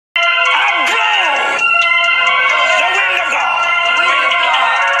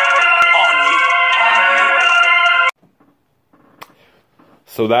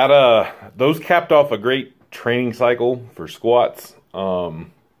So that those capped off a great training cycle for squats.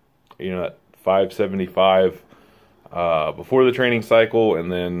 At 575 before the training cycle,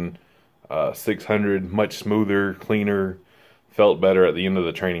 and then 600, much smoother, cleaner, felt better at the end of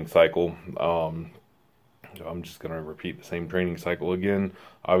the training cycle. I'm just going to repeat the same training cycle again,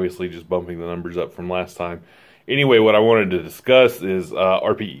 obviously just bumping the numbers up from last time. Anyway, what I wanted to discuss is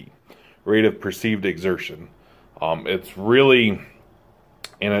RPE, rate of perceived exertion. It's really,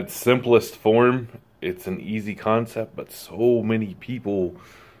 in its simplest form, it's an easy concept, but so many people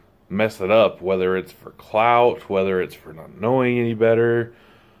mess it up, whether it's for clout, whether it's for not knowing any better,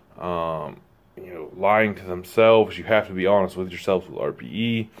 lying to themselves. You have to be honest with yourself with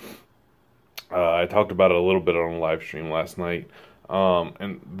RPE. I talked about it a little bit on a live stream last night.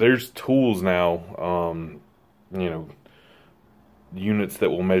 And there's tools now, units that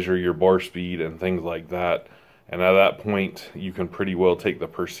will measure your bar speed and things like that. And at that point, you can pretty well take the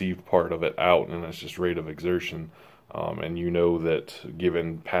perceived part of it out, and it's just rate of exertion. And you know that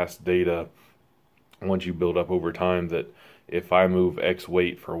given past data, once you build up over time, that if I move X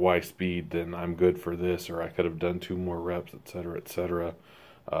weight for Y speed, then I'm good for this, or I could have done 2 more reps, etc., etc.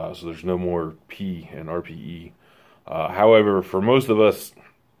 So there's no more P in RPE. However, for most of us,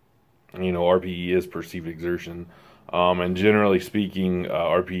 RPE is perceived exertion. And generally speaking,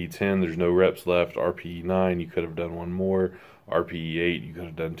 RPE 10, there's no reps left. RPE 9, you could have done 1 more. RPE 8, you could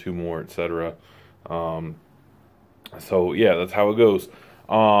have done 2 more, etc. So yeah, that's how it goes.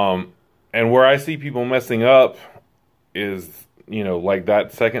 And where I see people messing up is, like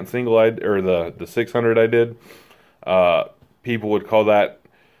that second single or the 600 I did. People would call that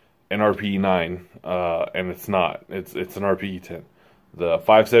an RPE 9, and it's not. It's an RPE 10. The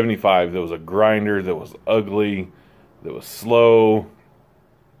 575, that was a grinder, that was ugly, that was slow,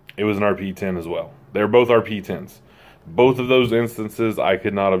 it was an RPE 10 as well. They're both RPE 10s. Both of those instances, I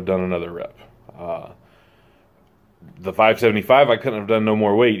could not have done another rep. The 575, I couldn't have done no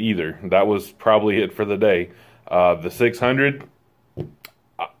more weight either. That was probably it for the day. The 600,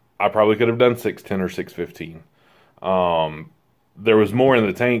 I probably could have done 610 or 615. There was more in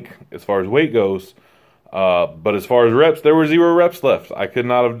the tank as far as weight goes, but as far as reps, there were 0 reps left. I could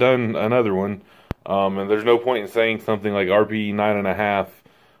not have done another one. And there's no point in saying something like RPE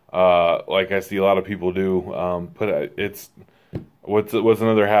 9.5, like I see a lot of people do. What's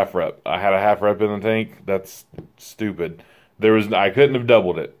another half rep? I had a half rep in the tank. That's stupid. I couldn't have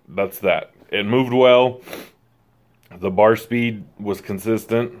doubled it. That's that. It moved well. The bar speed was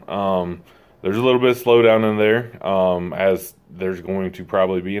consistent. There's a little bit of slowdown in there, as there's going to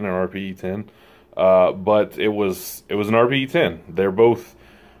probably be in an RPE 10. But it was an RPE 10. They're both,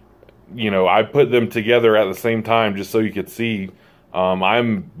 I put them together at the same time just so you could see.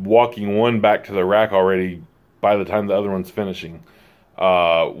 I'm walking one back to the rack already by the time the other one's finishing.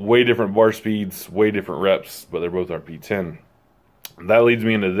 Way different bar speeds, way different reps, but they're both RPE 10. That leads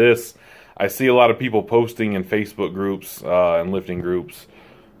me into this. I see a lot of people posting in Facebook groups and lifting groups.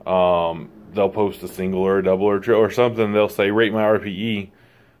 They'll post a single or a double or something. They'll say, rate my RPE.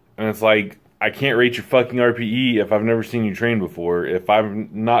 And it's like, I can't rate your fucking RPE if I've never seen you train before. If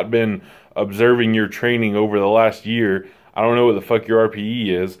I've not been observing your training over the last year, I don't know what the fuck your RPE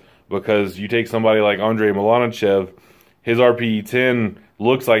is. Because you take somebody like Andrei Milanichev, his RPE 10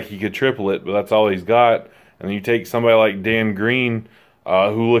 looks like he could triple it, but that's all he's got. And then you take somebody like Dan Green,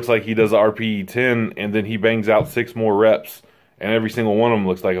 who looks like he does a RPE 10, and then he bangs out 6 more reps, and every single one of them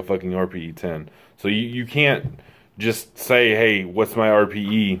looks like a fucking RPE 10. So you can't just say, hey, what's my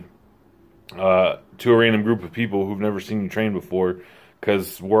RPE, to a random group of people who've never seen you train before,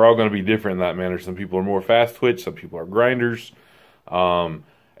 because we're all going to be different in that manner. Some people are more fast twitch, some people are grinders.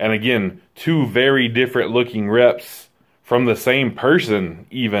 And again, 2 very different looking reps from the same person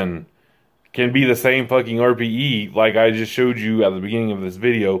even can be the same fucking RPE, like I just showed you at the beginning of this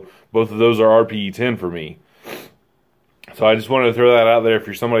video. Both of those are RPE 10 for me. So I just wanted to throw that out there if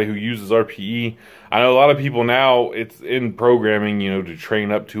you're somebody who uses RPE. I know a lot of people now, it's in programming, to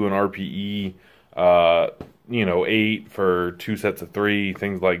train up to an RPE, 8 for 2 sets of 3,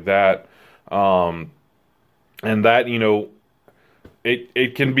 things like that. And that,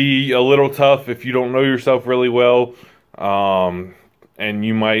 it can be a little tough if you don't know yourself really well, and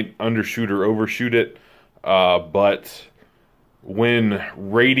you might undershoot or overshoot it. But when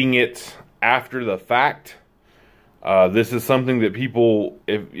rating it after the fact, this is something that people,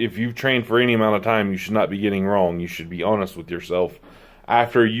 if you've trained for any amount of time, you should not be getting wrong. You should be honest with yourself.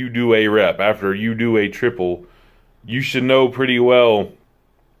 After you do a rep, after you do a triple, you should know pretty well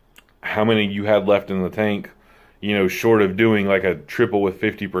how many you had left in the tank. short of doing like a triple with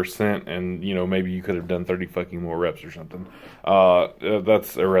 50%, and maybe you could have done 30 fucking more reps or something.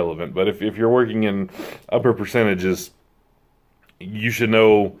 That's irrelevant. But if you're working in upper percentages, you should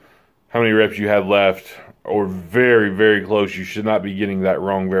know how many reps you have left, or very, very close. You should not be getting that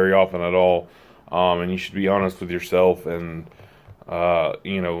wrong very often at all. And you should be honest with yourself, and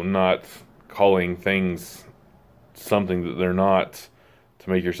not calling things something that they're not, to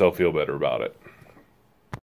make yourself feel better about it.